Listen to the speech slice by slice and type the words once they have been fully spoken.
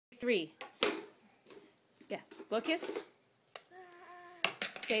3. Yeah. Blow a kiss.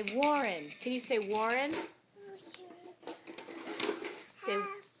 Say Warren. Can you say Warren?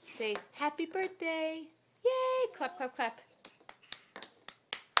 Say happy birthday. Yay! Clap, clap, clap.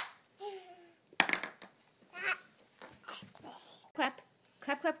 Clap.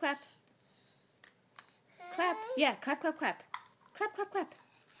 Clap, clap, clap. Clap. Yeah, clap, clap, clap. Clap, clap, clap.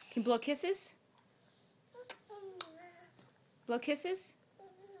 Can you blow kisses? Blow kisses?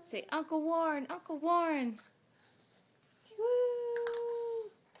 Say Uncle Warren, Uncle Warren. Woo!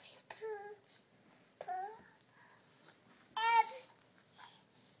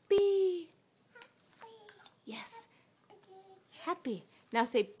 B. Yes. Happy. Now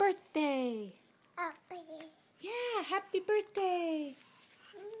say birthday. Yeah, happy birthday.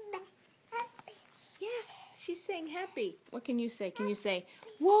 Yes, she's saying happy. What can you say? Can you say,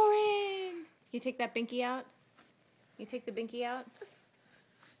 Warren? You take that binky out? You take the binky out?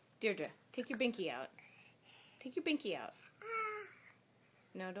 Deirdre, take your binky out. Take your binky out.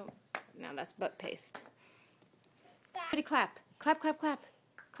 No, don't. No, that's butt paste. Everybody clap. Clap, clap, clap.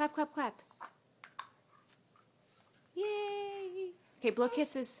 Clap, clap, clap. Yay. Okay, blow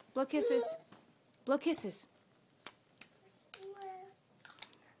kisses. Blow kisses. Blow kisses.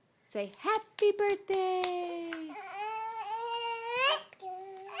 Say happy birthday.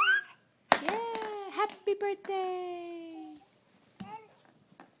 Yeah, happy birthday.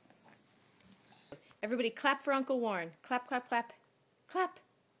 Everybody clap for Uncle Warren. Clap, clap, clap. Clap.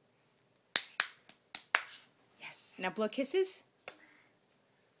 Yes. Now blow kisses.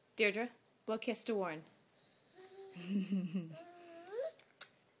 Deirdre, blow a kiss to Warren.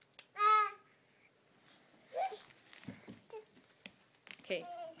 Okay.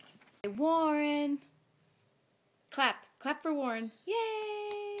 Warren. Clap. Clap for Warren.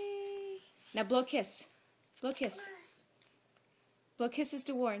 Yay! Now blow a kiss. Blow a kiss. Blow kisses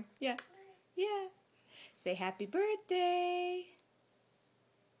to Warren. Yeah. Yeah. Say happy birthday.